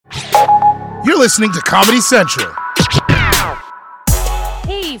listening to Comedy Central.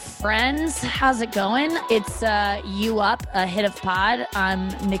 Hey friends, how's it going? It's You Up, a hit of pod. I'm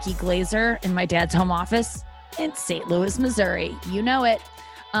Nikki Glazer in my dad's home office in St. Louis, Missouri. You know it.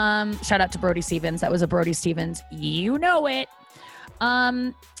 Shout out to Brody Stevens. That was a Brody Stevens. You know it.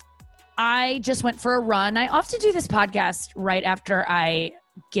 I just went for a run. I often do this podcast right after I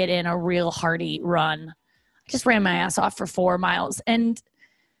get in a real hearty run. I just ran my ass off for 4 miles and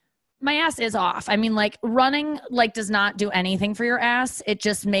my ass is off. I mean, like, running, like, does not do anything for your ass. It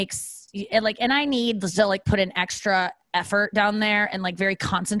just makes it, like, and I need to, like, put an extra effort down there and, like, very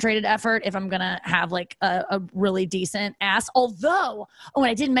concentrated effort if I'm going to have, like, a really decent ass. Although, and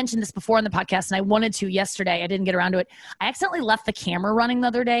I didn't mention this before on the podcast, and I wanted to yesterday. I didn't get around to it. I accidentally left the camera running the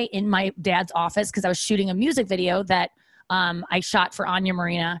other day in my dad's office because I was shooting a music video that I shot for Anya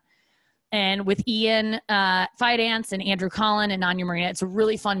Marina. And with Ian Fidance and Andrew Collin and Anya Marina. It's a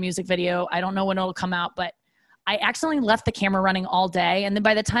really fun music video. I don't know when it'll come out, but I accidentally left the camera running all day. And then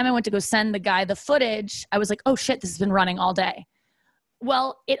by the time I went to go send the guy the footage, I was like, oh shit, this has been running all day.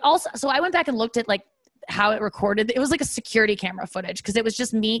 Well, so I went back and looked at like how it recorded. It was like a security camera footage because it was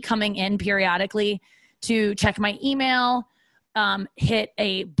just me coming in periodically to check my email, hit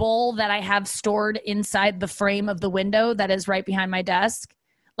a bowl that I have stored inside the frame of the window that is right behind my desk.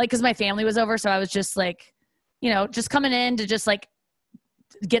 Like, because my family was over, so I was just like, you know, just coming in to just like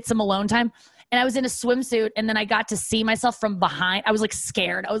get some alone time. And I was in a swimsuit, and then I got to see myself from behind. I was like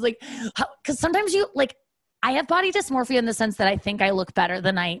scared. I was like, because sometimes I have body dysmorphia in the sense that I think I look better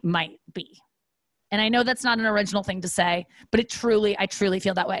than I might be. And I know that's not an original thing to say, but I truly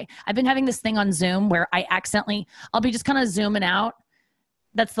feel that way. I've been having this thing on Zoom where I'll be just kind of zooming out.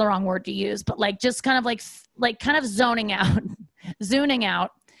 That's the wrong word to use, but like just kind of like kind of zoning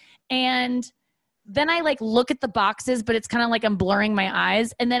out. And then I like look at the boxes, but it's kind of like I'm blurring my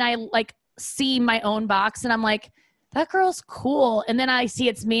eyes. And then I like see my own box and I'm like, that girl's cool. And then I see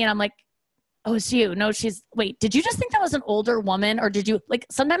it's me and I'm like, oh, it's you. No, wait, did you just think that was an older woman? Or did you like,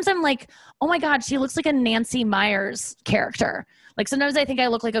 sometimes I'm like, oh my God, she looks like a Nancy Meyers character. Like sometimes I think I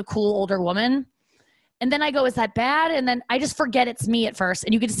look like a cool older woman. And then I go, is that bad? And then I just forget it's me at first.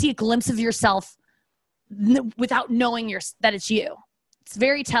 And you get to see a glimpse of yourself without knowing that it's you. It's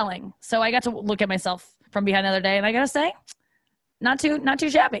very telling. So I got to look at myself from behind the other day, and I gotta say, not too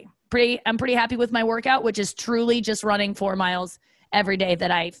shabby. I'm pretty happy with my workout, which is truly just running 4 miles every day that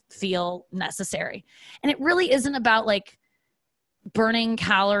I feel necessary. And it really isn't about like burning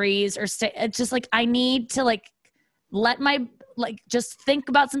calories or it's just like I need to like let my just think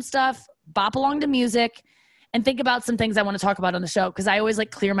about some stuff, bop along to music, and think about some things I want to talk about on the show because I always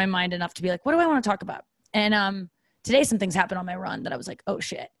like clear my mind enough to be like, what do I want to talk about? And today, some things happened on my run that I was like, oh,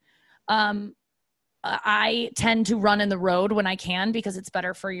 shit. I tend to run in the road when I can because it's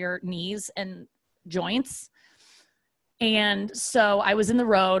better for your knees and joints. And so I was in the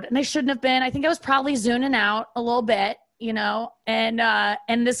road, and I shouldn't have been. I think I was probably zooming out a little bit, you know, and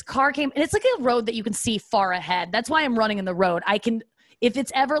this car came. And it's like a road that you can see far ahead. That's why I'm running in the road. If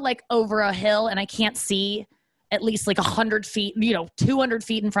it's ever like over a hill and I can't see at least like 100 feet, 200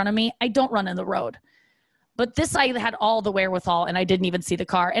 feet in front of me, I don't run in the road. But this, I had all the wherewithal, and I didn't even see the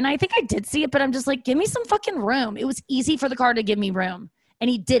car. And I think I did see it, but I'm just like, give me some fucking room. It was easy for the car to give me room. And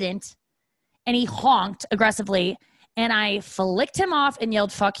he didn't. And he honked aggressively. And I flicked him off and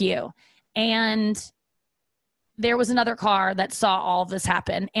yelled, fuck you. And there was another car that saw all of this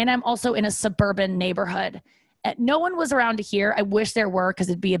happen. And I'm also in a suburban neighborhood. No one was around to hear. I wish there were because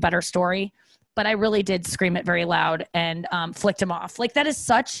it'd be a better story. But I really did scream it very loud and flicked him off. Like, that is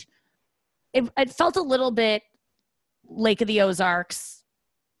such... It felt a little bit Lake of the Ozarks,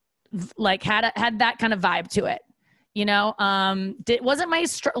 like had that kind of vibe to it, you know. It wasn't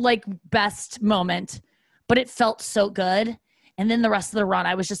my best moment, but it felt so good. And then the rest of the run,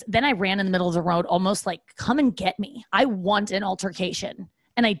 then I ran in the middle of the road, almost like, come and get me. I want an altercation,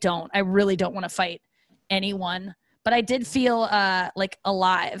 and I don't. I really don't want to fight anyone, but I did feel like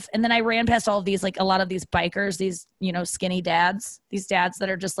alive. And then I ran past all of these, like a lot of these bikers, these skinny dads, these dads that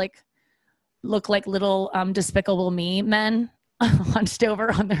are just like. Look like little Despicable Me men hunched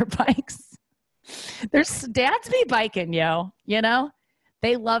over on their bikes. There's dads be biking, you know?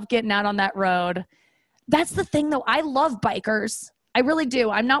 They love getting out on that road. That's the thing, though. I love bikers. I really do.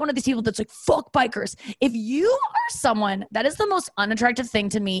 I'm not one of these people that's like, fuck bikers. If you are someone, that is the most unattractive thing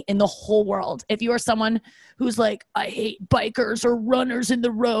to me in the whole world. If you are someone who's like, I hate bikers or runners in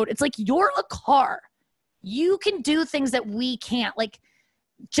the road, it's like, you're a car. You can do things that we can't. Like,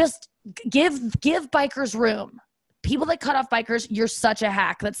 just give bikers room. People that cut off bikers, you're such a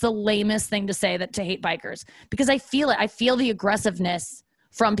hack. That's the lamest thing to say, that to hate bikers, because I feel it. I feel the aggressiveness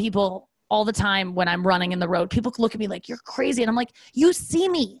from people all the time when I'm running in the road. People look at me like, you're crazy. And I'm like, you see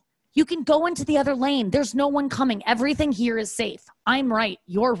me. You can go into the other lane. There's no one coming. Everything here is safe. I'm right.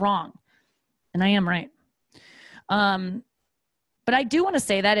 You're wrong. And I am right. But I do want to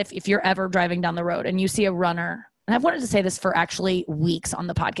say that if you're ever driving down the road and you see a runner, and I've wanted to say this for actually weeks on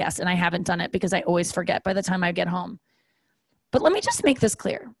the podcast, and I haven't done it because I always forget by the time I get home. But let me just make this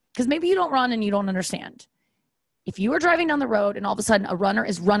clear, because maybe you don't run and you don't understand. If you are driving down the road and all of a sudden a runner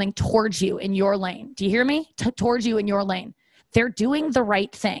is running towards you in your lane, do you hear me? Towards you in your lane. They're doing the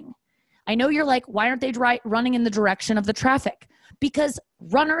right thing. I know you're like, why aren't they running in the direction of the traffic? Because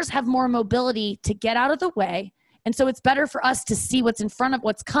runners have more mobility to get out of the way. And so it's better for us to see what's in front of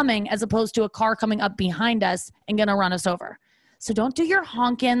what's coming as opposed to a car coming up behind us and going to run us over. So don't do your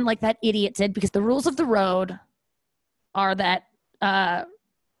honking like that idiot did, because the rules of the road are that, I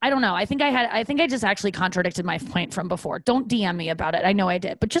don't know. I think I just actually contradicted my point from before. Don't DM me about it. I know I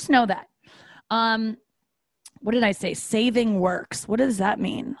did, but just know that. What did I say? Saving works. What does that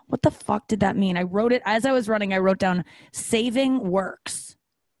mean? What the fuck did that mean? I wrote it as I was running. I wrote down saving works.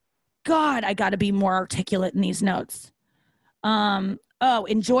 God, I got to be more articulate in these notes.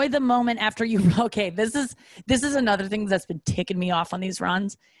 Enjoy the moment after you. Okay, this is another thing that's been ticking me off on these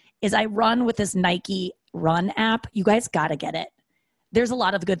runs. Is I run with this Nike Run app. You guys got to get it. There's a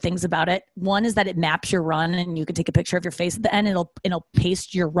lot of good things about it. One is that it maps your run, and you can take a picture of your face at the end. It'll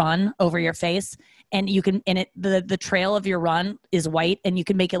paste your run over your face, and you can the trail of your run is white, and you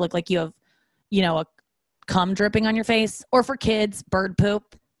can make it look like you have, a cum dripping on your face, or for kids, bird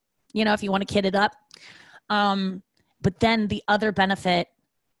poop. If you want to kid it up. But then the other benefit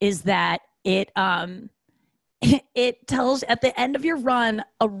is that it tells at the end of your run,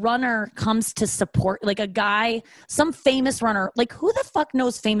 a runner comes to support, like a guy, some famous runner. Like, who the fuck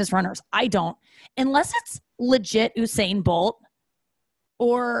knows famous runners? I don't. Unless it's legit Usain Bolt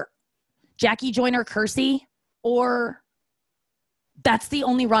or Jackie Joyner-Kersee, or that's the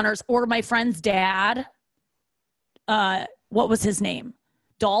only runners, or my friend's dad. What was his name?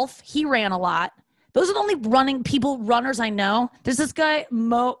 Dolph. He ran a lot. Those are the only runners I know. There's this guy,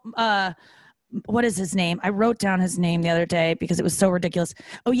 what is his name? I wrote down his name the other day because it was so ridiculous.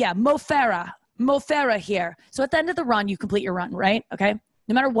 Oh yeah, Mo Farah. Mo Farah here. So at the end of the run, you complete your run, right? Okay.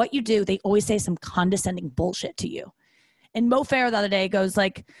 No matter what you do, they always say some condescending bullshit to you. And Mo Farah the other day goes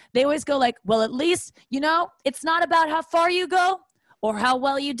like, they always go like, well, at least, it's not about how far you go or how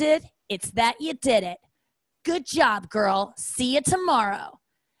well you did. It's that you did it. Good job, girl. See you tomorrow.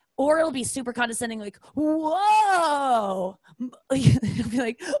 Or it'll be super condescending, like, whoa. It'll be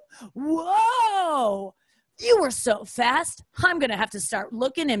like, whoa, you were so fast. I'm going to have to start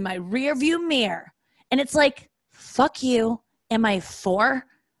looking in my rearview mirror. And it's like, fuck you. Am I 4?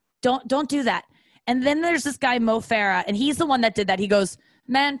 Don't do that. And then there's this guy, Mo Farah, and he's the one that did that. He goes,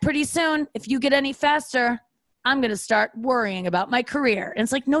 man, pretty soon, if you get any faster, I'm going to start worrying about my career. And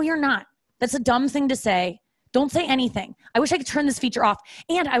it's like, no, you're not. That's a dumb thing to say. Don't say anything. I wish I could turn this feature off.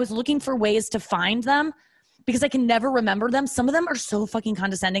 And I was looking for ways to find them because I can never remember them. Some of them are so fucking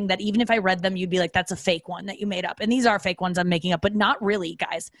condescending that even if I read them, you'd be like, that's a fake one that you made up. And these are fake ones I'm making up, but not really,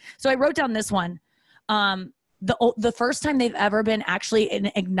 guys. So I wrote down this one. The first time they've ever been actually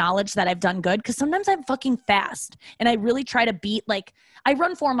acknowledged that I've done good, because sometimes I'm fucking fast. And I really try to beat, like, I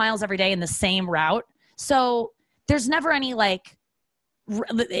run 4 miles every day in the same route. So there's never any, like,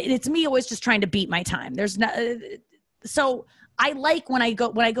 it's me always just trying to beat my time. There's no, so I like when I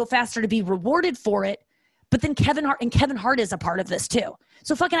go faster to be rewarded for it. But then Kevin Hart is a part of this too.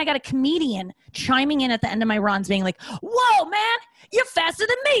 So fucking I got a comedian chiming in at the end of my runs being like, whoa, man, you're faster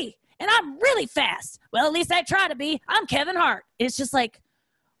than me. And I'm really fast. Well, at least I try to be. I'm Kevin Hart. It's just like,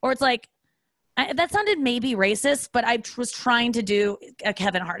 or it's like, that sounded maybe racist, but I was trying to do a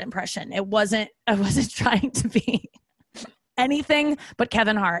Kevin Hart impression. I wasn't trying to be anything but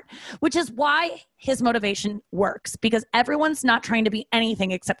Kevin Hart, which is why his motivation works, because everyone's not trying to be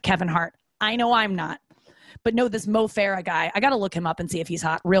anything except Kevin Hart. I know I'm not. But no, this Mo Farah guy, I got to look him up and see if he's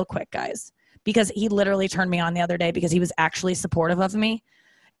hot real quick, guys, because he literally turned me on the other day because he was actually supportive of me.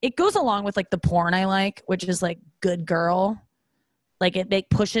 It goes along with like the porn I like, which is like good girl. Like they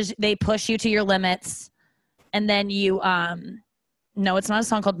push you to your limits. And then you, no, it's not a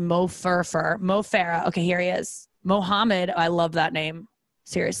song called Mo Farah. Okay, here he is. Mohammed. I love that name.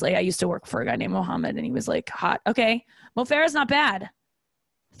 Seriously. I used to work for a guy named Mohammed and he was like hot. Okay. Mo Farah's not bad.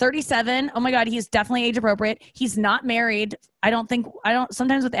 37. Oh my God. He's definitely age appropriate. He's not married.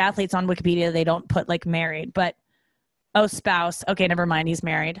 Sometimes with athletes on Wikipedia, they don't put like married, but spouse. Okay. Never mind. He's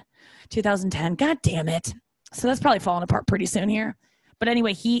married. 2010. God damn it. So that's probably falling apart pretty soon here. But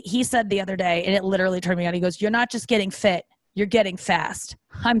anyway, he said the other day, and it literally turned me on. He goes, you're not just getting fit. You're getting fast.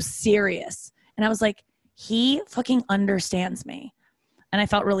 I'm serious. And I was like, he fucking understands me. And I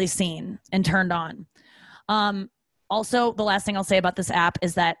felt really seen and turned on. Also, the last thing I'll say about this app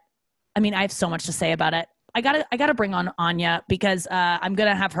is that, I mean, I have so much to say about it. I gotta bring on Anya because I'm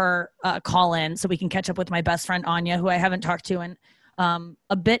gonna have her call in so we can catch up with my best friend Anya, who I haven't talked to in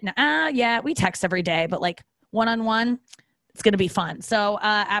a bit now. Yeah, we text every day, but like one-on-one, it's gonna be fun. So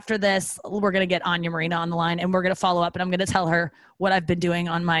after this, we're gonna get Anya Marina on the line, and we're gonna follow up, and I'm gonna tell her what I've been doing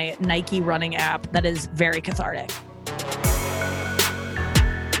on my Nike running app that is very cathartic.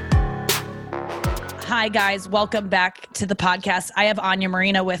 Hi, guys. Welcome back to the podcast. I have Anya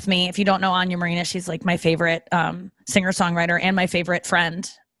Marina with me. If you don't know Anya Marina, she's like my favorite singer-songwriter and my favorite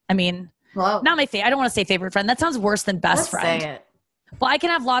friend. I mean, not my favorite. I don't want to say favorite friend. That sounds worse than best friend. Say it. Well, I can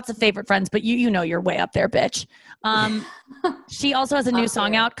have lots of favorite friends, but you know you're way up there, bitch. She also has a new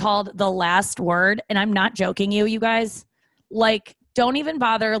song out called The Last Word, and I'm not joking you guys. Like, don't even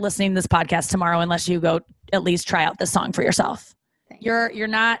bother listening to this podcast tomorrow unless you go at least try out this song for yourself. You're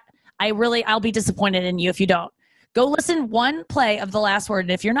not... I'll be disappointed in you if you don't. Go listen one play of The Last Word.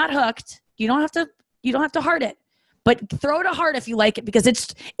 And if you're not hooked, you don't have to heart it. But throw it a heart if you like it, because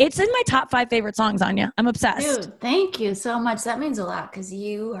it's in my top 5 favorite songs, Anya. I'm obsessed. Dude, thank you so much. That means a lot because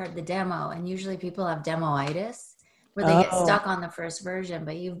you heard the demo, and usually people have demoitis where they get stuck on the first version,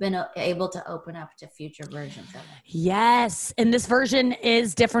 but you've been able to open up to future versions of it. Yes. And this version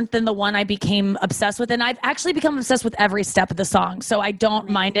is different than the one I became obsessed with. And I've actually become obsessed with every step of the song. So I don't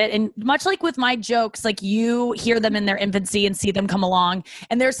mind it. And much like with my jokes, like you hear them in their infancy and see them come along.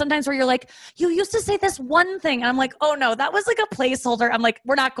 And there's sometimes where you're like, you used to say this one thing. And I'm like, oh no, that was like a placeholder. I'm like,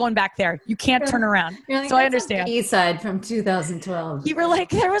 we're not going back there. You can't turn around. Like, so I understand. B-side from 2012. You were like,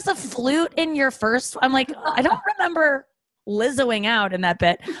 there was a flute in your first. I'm like, I don't remember Lizzoing out in that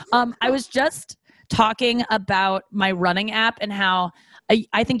bit. I was just talking about my running app and how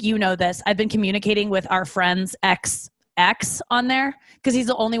I think you know this. I've been communicating with our friend's ex on there because he's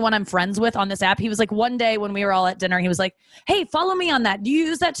the only one I'm friends with on this app. He was like, one day when we were all at dinner, he was like, hey, follow me on that. Do you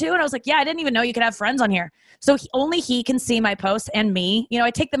use that too? And I was like, yeah, I didn't even know you could have friends on here. So only he can see my posts and me. You know,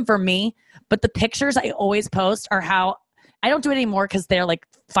 I take them for me, but the pictures I always post are how I don't do it anymore because they're like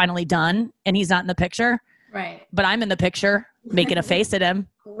finally done and he's not in the picture. Right. But I'm in the picture making a face at him.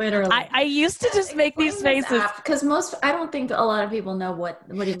 Literally. I used to just make these faces. Because I don't think a lot of people know what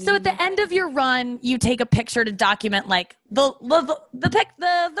it means. So at the end of your run, you take a picture to document like the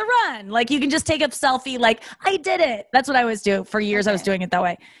run. Like you can just take a selfie like, I did it. That's what I always do. For years I was doing it that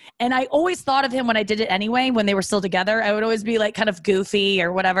way. And I always thought of him when I did it anyway, when they were still together. I would always be like kind of goofy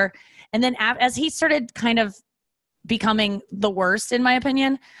or whatever. And then as he started kind of becoming the worst, in my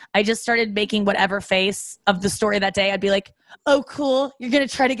opinion, I just started making whatever face of the story that day. I'd be like, oh, cool. You're going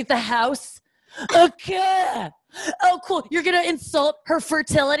to try to get the house? Okay. Oh, cool. You're going to insult her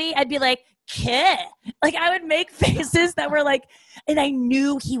fertility? I'd be like, "Keh." Like I would make faces that were like, and I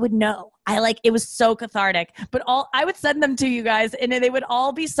knew he would know. It was so cathartic, but I would send them to you guys and they would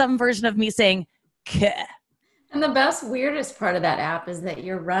all be some version of me saying, "Keh." And the weirdest part of that app is that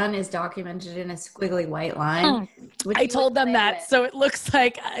your run is documented in a squiggly white line. I told them that. So it looks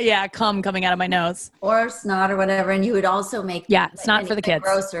like, cum coming out of my nose. Or snot or whatever. And you would also make snot for the kids.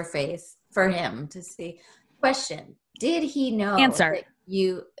 Grosser face for him to see. Question. Did he know Answer.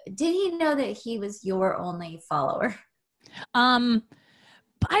 Did he know that he was your only follower? I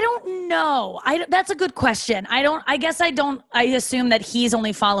don't know. That's a good question. I assume that he's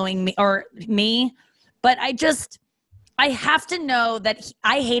only following me. But I have to know that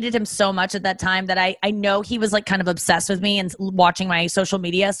I hated him so much at that time that I know he was like kind of obsessed with me and watching my social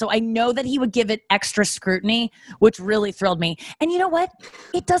media. So I know that he would give it extra scrutiny, which really thrilled me. And you know what?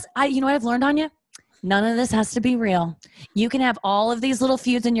 It does. You know what I've learned, Anya? None of this has to be real. You can have all of these little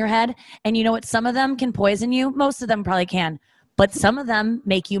feuds in your head. And you know what? Some of them can poison you. Most of them probably can. But some of them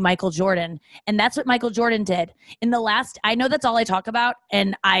make you Michael Jordan. And that's what Michael Jordan did. I know that's all I talk about.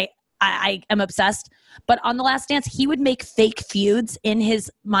 And I am obsessed. But on The Last Dance, he would make fake feuds in his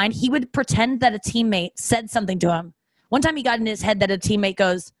mind. He would pretend that a teammate said something to him. One time he got in his head that a teammate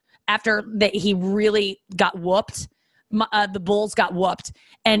goes, after that he really got whooped, the Bulls got whooped.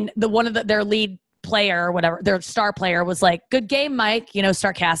 And their lead player or whatever, their star player was like, good game, Mike,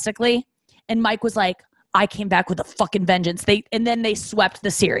 sarcastically. And Mike was like, I came back with a fucking vengeance. And then they swept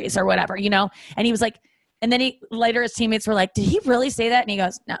the series or whatever, And he was like, and then later his teammates were like, did he really say that? And he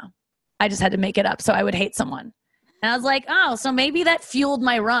goes, no. I just had to make it up so I would hate someone. And I was like, oh, so maybe that fueled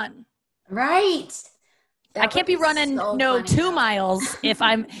my run. Right. I can't be running 2 miles if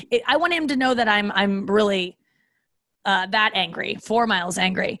I want him to know that I'm really that angry, 4 miles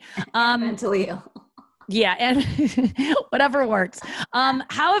angry. Mentally ill. Yeah, and whatever works.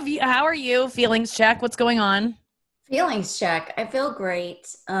 How are you? Feelings check. What's going on? Feelings check. I feel great.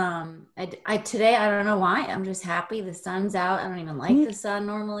 Today, I don't know why. I'm just happy. The sun's out. I don't even like the sun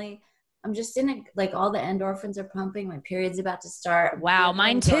normally. I'm just in it. Like all the endorphins are pumping. My period's about to start. Wow,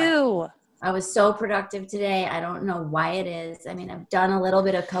 mine too. I was so productive today. I don't know why it is. I mean, I've done a little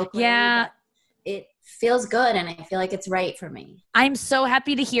bit of coke lately, Yeah. but it feels good and I feel like it's right for me. I'm so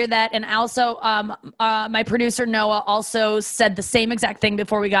happy to hear that. And also, my producer, Noah, also said the same exact thing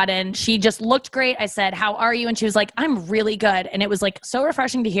before we got in. She just looked great. I said, how are you? And she was like, I'm really good. And it was like so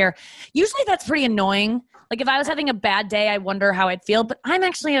refreshing to hear. Usually that's pretty annoying. Like if I was having a bad day, I wonder how I'd feel, but I'm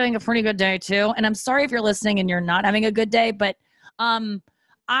actually having a pretty good day too. And I'm sorry if you're listening and you're not having a good day, but my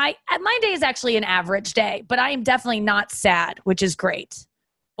day is actually an average day, but I am definitely not sad, which is great.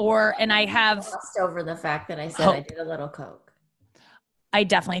 And I have lost over the fact that I said hope. I did a little coke. I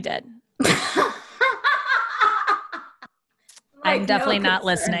definitely did. I'm definitely not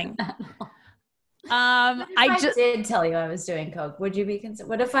listening. I did tell you I was doing coke. Would you be concerned?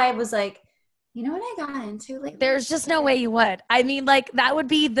 What if I was like, you know what I got into lately? There's just no way you would. I mean, like that would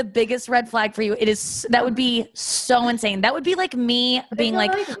be the biggest red flag for you. That would be so insane. That would be like me being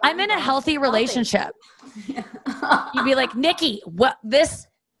like I'm in a healthy relationship. You'd be like, Nikki, what this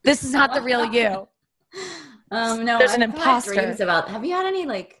is not the real you. No, there's an imposter. Have you had any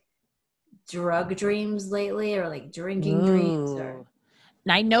like drug dreams lately or like drinking dreams? Or?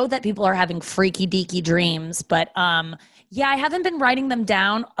 I know that people are having freaky deaky dreams, but yeah, I haven't been writing them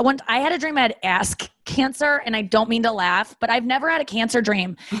down. I had a dream I had ass cancer, and I don't mean to laugh, but I've never had a cancer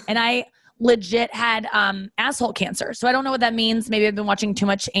dream, and I legit had asshole cancer. So I don't know what that means. Maybe I've been watching too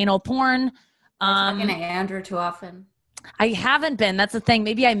much anal porn. Talking to Andrew too often. I haven't been. That's the thing.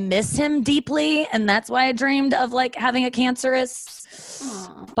 Maybe I miss him deeply, and that's why I dreamed of like having a cancerous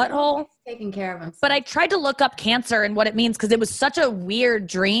butthole. Taking care of him. But I tried to look up cancer and what it means because it was such a weird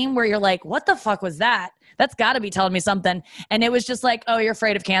dream where you're like, what the fuck was that? That's got to be telling me something. And it was just like, oh, you're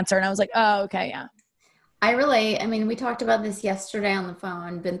afraid of cancer. And I was like, oh, okay, yeah. I relate. I mean, we talked about this yesterday on the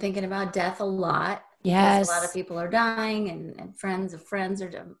phone. Been thinking about death a lot. Yes. A lot of people are dying and friends of friends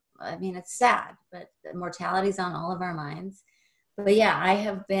are I mean, it's sad, but mortality's on all of our minds. But yeah, I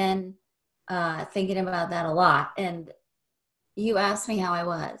have been thinking about that a lot. And you asked me how I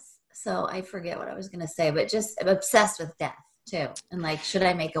was. So I forget what I was going to say, but just I'm obsessed with death too. And like, should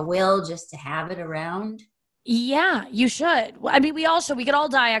I make a will just to have it around? Yeah, you should. I mean, we all should. We could all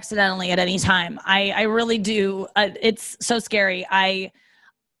die accidentally at any time. I really do. It's so scary. I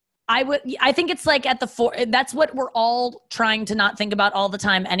think it's like that's what we're all trying to not think about all the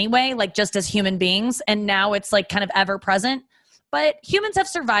time anyway, like just as human beings. And now it's like kind of ever present, but humans have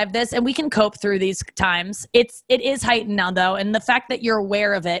survived this and we can cope through these times. It is heightened now though. And the fact that you're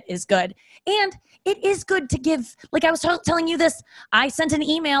aware of it is good. And it is good to give, like I was telling you this, I sent an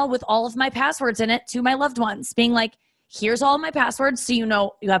email with all of my passwords in it to my loved ones being like, here's all my passwords. So, you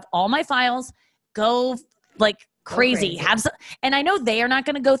know, you have all my files, go like crazy. And I know they are not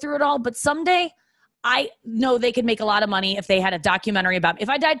going to go through it all, but someday I know they could make a lot of money if they had a documentary about me. If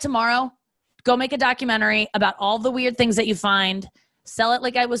I died tomorrow, go make a documentary about all the weird things that you find, sell it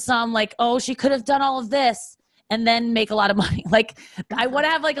like I was some like, oh, she could have done all of this, and then make a lot of money. Like I want to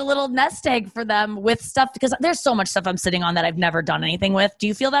have like a little nest egg for them with stuff because there's so much stuff I'm sitting on that I've never done anything with. Do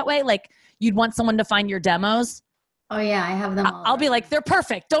you feel that way? Like you'd want someone to find your demos? Oh yeah, I have them all. I'll be like, they're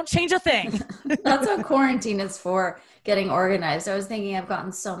perfect. Don't change a thing. That's what quarantine is for, getting organized. I was thinking I've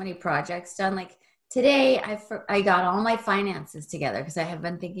gotten so many projects done. Like today, I got all my finances together because I have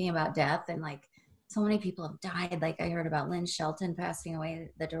been thinking about death and like so many people have died. Like I heard about Lynn Shelton passing away,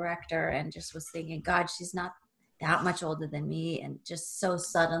 the director, and just was thinking, God, she's not that much older than me, and just so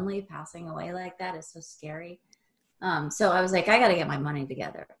suddenly passing away like that is so scary. So I was like, I got to get my money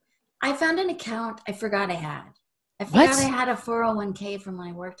together. I found an account I forgot I had. I forgot I had a 401k from when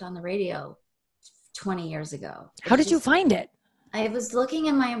I worked on the radio 20 years ago. How did you find it? I was looking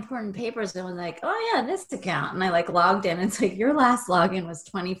in my important papers and was like, oh yeah, this account. And I like logged in. It's like, your last login was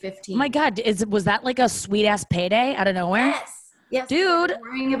 2015. Oh my God. Was that like a sweet ass payday out of nowhere? Yes. Dude. I'm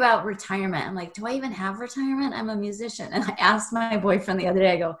worrying about retirement. I'm like, do I even have retirement? I'm a musician. And I asked my boyfriend the other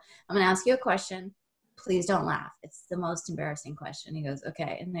day, I go, I'm going to ask you a question. Please don't laugh. It's the most embarrassing question. He goes,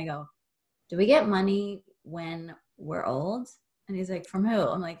 okay. And I go, do we get money when we're old? And he's like, from who?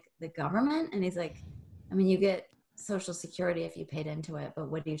 I'm like, the government? And he's like, I mean, you get Social Security if you paid into it, but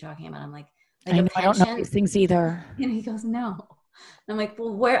what are you talking about? I'm like I don't know these things either. And he goes, no. And I'm like,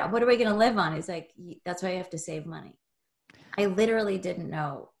 well, what are we going to live on? He's like, that's why you have to save money. I literally didn't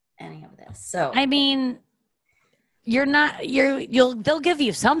know any of this. So I mean, they'll give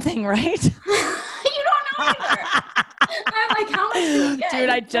you something, right? You don't I'm like, how much do we get? Dude,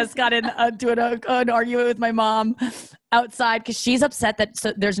 I just got into an argument with my mom outside because she's upset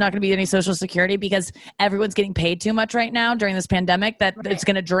that there's not going to be any Social Security because everyone's getting paid too much right now during this pandemic that it's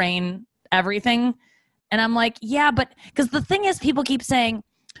going to drain everything. And I'm like, yeah, but because the thing is, people keep saying,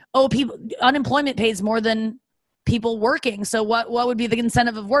 oh, unemployment pays more than people working. So what would be the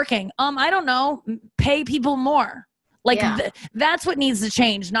incentive of working? I don't know. Pay people more. Like that's what needs to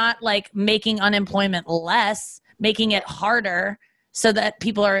change, not like making unemployment less, making it harder so that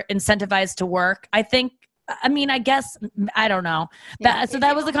people are incentivized to work. I guess, I don't know. So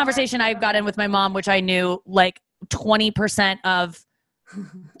that was the conversation I got in with my mom, which I knew like 20% of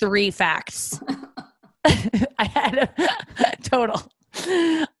 3 facts. I had a total.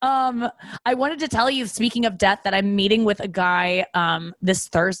 I wanted to tell you, speaking of death, that I'm meeting with a guy this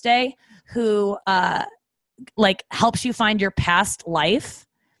Thursday who like helps you find your past life,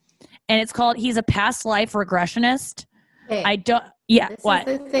 and he's a past life regressionist. Hey, this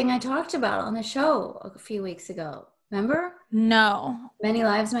is the thing I talked about on the show a few weeks ago. Remember? No. Many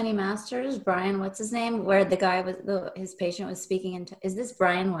Lives, Many Masters. Brian, what's his name? Where the guy his patient was speaking is this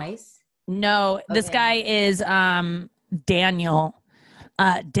Brian Weiss? No, okay. This guy is Daniel.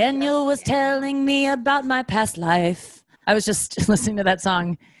 Daniel was telling me about my past life. I was just listening to that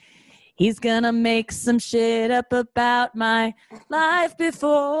song. He's gonna make some shit up about my life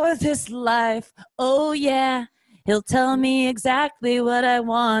before this life. Oh yeah, he'll tell me exactly what I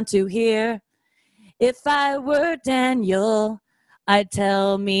want to hear. If I were Daniel, I'd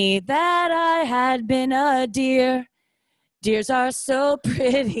tell me that I had been a deer. Deers are so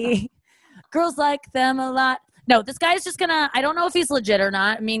pretty. Girls like them a lot. No, this guy's just gonna, I don't know if he's legit or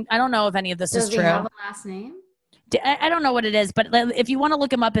not. I mean, I don't know if any of this is true. Does he have a last name? I don't know what it is, but if you want to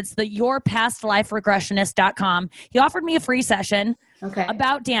look him up, it's the yourpastliferegressionist.com. He offered me a free session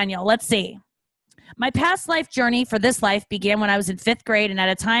about Daniel. Let's see. My past life journey for this life began when I was in 5th grade, and at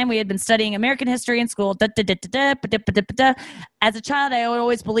a time we had been studying American history in school. As a child, I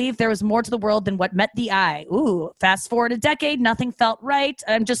always believed there was more to the world than what met the eye. Ooh, fast forward a decade, nothing felt right.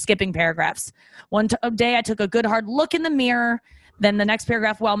 I'm just skipping paragraphs. One day, I took a good hard look in the mirror. Then the next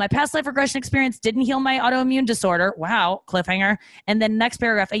paragraph, while my past life regression experience didn't heal my autoimmune disorder. Wow, cliffhanger. And then next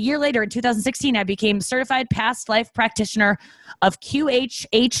paragraph, a year later in 2016, I became certified past life practitioner of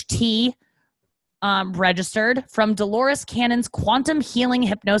QHHT, registered from Dolores Cannon's Quantum Healing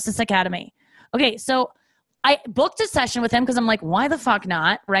Hypnosis Academy. Okay, so I booked a session with him because I'm like, why the fuck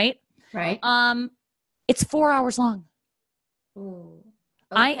not? Right? Right. It's 4 hours long. Ooh,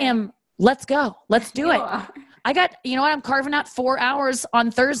 okay. Let's go. Let's do it. I'm carving out 4 hours on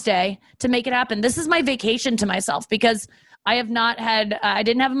Thursday to make it happen. This is my vacation to myself because I have not had, I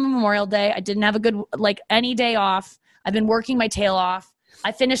didn't have a Memorial Day. I didn't have a good, any day off. I've been working my tail off.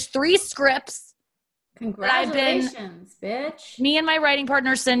 I finished 3 scripts. Congratulations, bitch. Me and my writing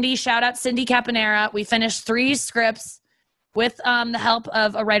partner, Cindy, shout out Cindy Caponera. We finished 3 scripts with the help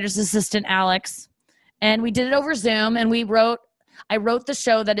of a writer's assistant, Alex. And we did it over Zoom, and I wrote the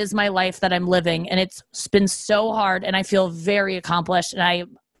show that is my life that I'm living, and it's been so hard, and I feel very accomplished, and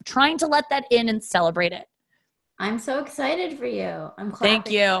I'm trying to let that in and celebrate it. I'm so excited for you. I'm clapping.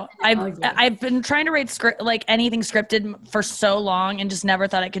 Thank you. I've been trying to write anything scripted for so long and just never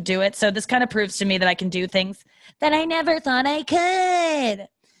thought I could do it. So this kind of proves to me that I can do things that I never thought I could.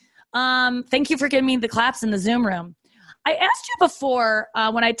 Thank you for giving me the claps in the Zoom room. I asked you before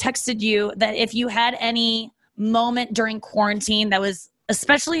when I texted you that if you had any moment during quarantine that was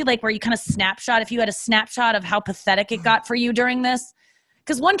especially where you kind of snapshot, if you had a snapshot of how pathetic it got for you during this.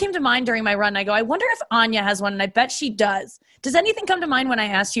 Because one came to mind during my run. I go, I wonder if Anya has one, and I bet she does. Does anything come to mind when I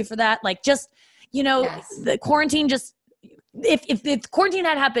asked you for that? Yes. The quarantine if quarantine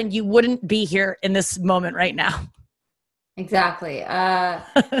had happened, you wouldn't be here in this moment right now. Exactly. Matt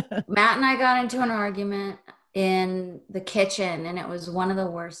and I got into an argument in the kitchen, and it was one of the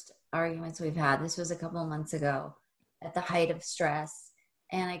worst arguments we've had. This was a couple of months ago at the height of stress.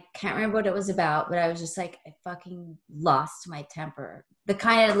 And I can't remember what it was about, but I was just I fucking lost my temper. The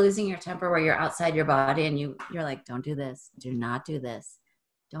kind of losing your temper where you're outside your body and you're like, don't do this. Do not do this.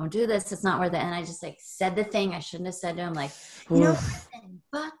 Don't do this. It's not worth it. And I just said the thing I shouldn't have said to him.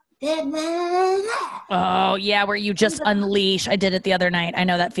 Oh, yeah, where you just unleash. I did it the other night. I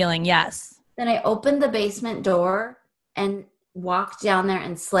know that feeling. Yes. Then I opened the basement door and walked down there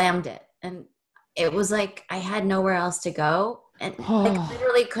and slammed it. And it was I had nowhere else to go. And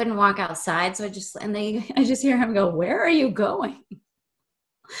literally couldn't walk outside. So I just hear him go, where are you going?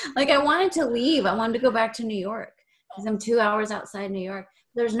 I wanted to leave. I wanted to go back to New York because I'm 2 hours outside New York.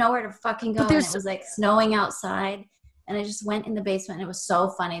 There's nowhere to fucking go. And it was snowing outside. And I just went in the basement, and it was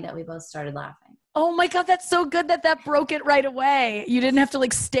so funny that we both started laughing. Oh my God, that's so good that broke it right away. You didn't have to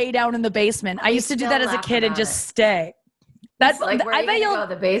like stay down in the basement. I used to do that as a kid and just stay. That's like, where I bet you'll go,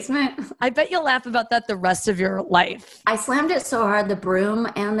 the basement. I bet you'll laugh about that the rest of your life. I slammed it so hard the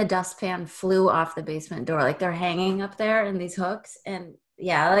broom and the dustpan flew off the basement door. Like they're hanging up there in these hooks, and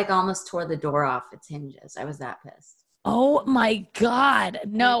yeah, I like almost tore the door off its hinges. I was that pissed. Oh my God.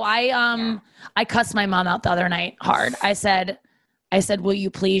 No, I cussed my mom out the other night hard. I said, will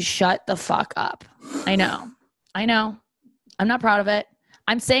you please shut the fuck up? I know. I'm not proud of it.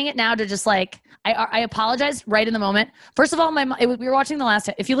 I'm saying it now to just like, I apologized right in the moment. First of all, we were watching The Last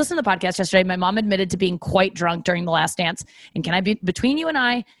Dance. If you listen to the podcast yesterday, my mom admitted to being quite drunk during The Last Dance. And can I be between you and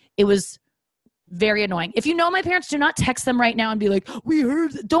I, it was very annoying. If you know my parents, do not text them right now and be like, we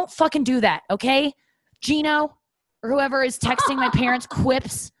heard. Don't fucking do that. Okay. Gino or whoever is texting my parents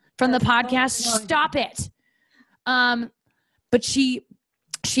quips from the podcast. Stop it. But she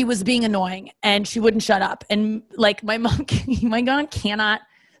was being annoying and she wouldn't shut up. And like my mom cannot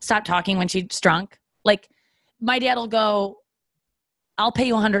stop talking when she's drunk. Like my dad will go, I'll pay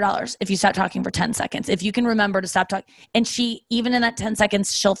you $100 if you stop talking for 10 seconds. If you can remember to stop talking. And she, even in that 10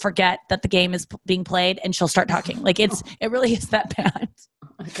 seconds, she'll forget that the game is being played and she'll start talking. Like it really is that bad. Oh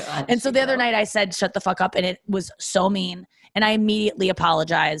my God, and so the other night I said, shut the fuck up. And it was so mean. And I immediately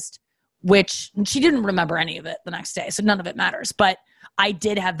apologized, which she didn't remember any of it the next day. So none of it matters. But I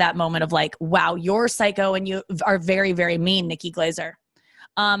did have that moment of like, wow, you're psycho and you are very, very mean, Nikki Glazer.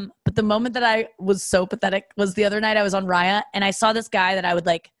 But the moment that I was so pathetic was the other night I was on Raya and I saw this guy that I would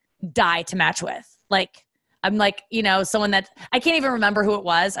like die to match with. Like, I'm like, someone that I can't even remember who it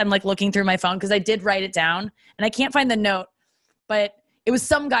was. I'm like looking through my phone because I did write it down and I can't find the note, but it was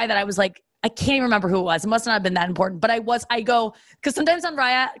some guy that I was like, I can't even remember who it was. It must not have been that important, but I go, because sometimes on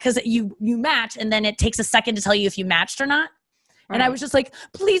Raya, because you match and then it takes a second to tell you if you matched or not. Right. And I was just like,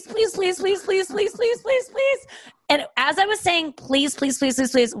 please, please, please, please, please, please, please, please, please. And as I was saying, please, please, please,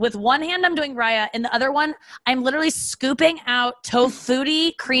 please, please, with one hand I'm doing Raya and the other one, I'm literally scooping out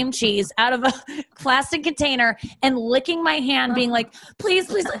tofutti cream cheese out of a plastic container and licking my hand being like, please,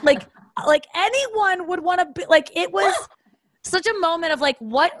 please, like anyone would want to be like, it was such a moment of like,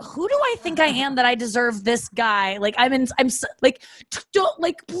 who do I think I am that I deserve this guy? Like, please,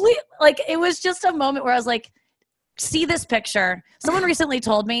 like, it was just a moment where I was like, see this picture. Someone recently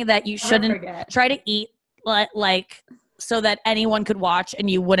told me that you shouldn't try to eat like so that anyone could watch and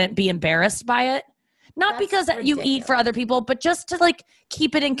you wouldn't be embarrassed by it. Not That's because ridiculous. You eat for other people, but just to like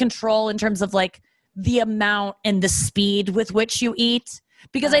keep it in control in terms of like the amount and the speed with which you eat.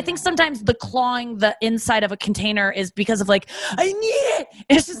 Because I think sometimes the clawing the inside of a container is because of like, I need it.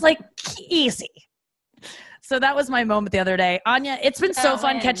 It's just like easy. So that was my moment the other day. Anya, it's been so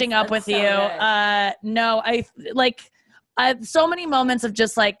fun catching up with you. No, I have so many moments of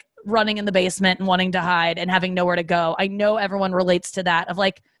just like running in the basement and wanting to hide and having nowhere to go. I know everyone relates to that of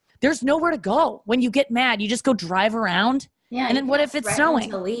like, there's nowhere to go. When you get mad, you just go drive around. Yeah. And then what if it's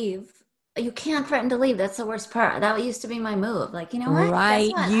snowing? To leave. You can't threaten to leave. That's the worst part. That used to be my move. Like, you know what?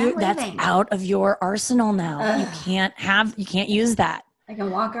 Right. That's out of your arsenal now. You can't use that. I can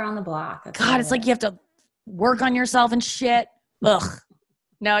walk around the block. God, it's like you have to work on yourself and shit. Ugh.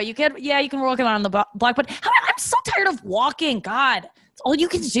 No, you can work around the block, but I'm so tired of walking. God, it's all you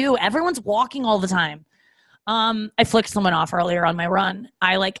can do. Everyone's walking all the time. I flicked someone off earlier on my run.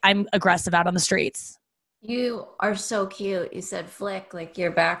 I'm aggressive out on the streets. You are so cute. You said flick like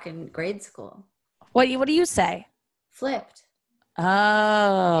you're back in grade school. What do you say? Flipped.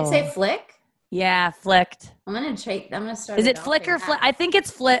 Oh. You say flick? Yeah, flicked. I'm gonna start. Is it flick or flip? I think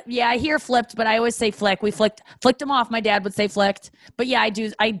it's flip. Yeah, I hear flipped, but I always say flick. We flicked them off. My dad would say flicked. But yeah, I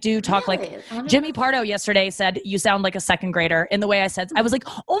do talk really? Like Jimmy Pardo yesterday said, you sound like a second grader in the way I said. I was like,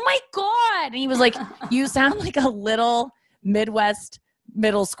 oh my God. And he was like, you sound like a little Midwest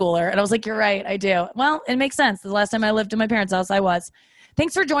middle schooler. And I was like, you're right. I do. Well, it makes sense. The last time I lived in my parents' house, I was.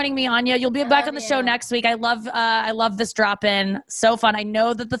 Thanks for joining me, Anya. You'll be back on the show next week. I love this drop-in. So fun. I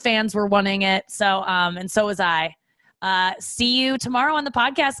know that the fans were wanting it. So, and so was I. See you tomorrow on the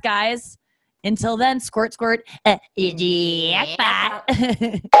podcast, guys. Until then, squirt, squirt. This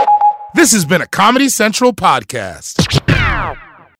has been a Comedy Central podcast.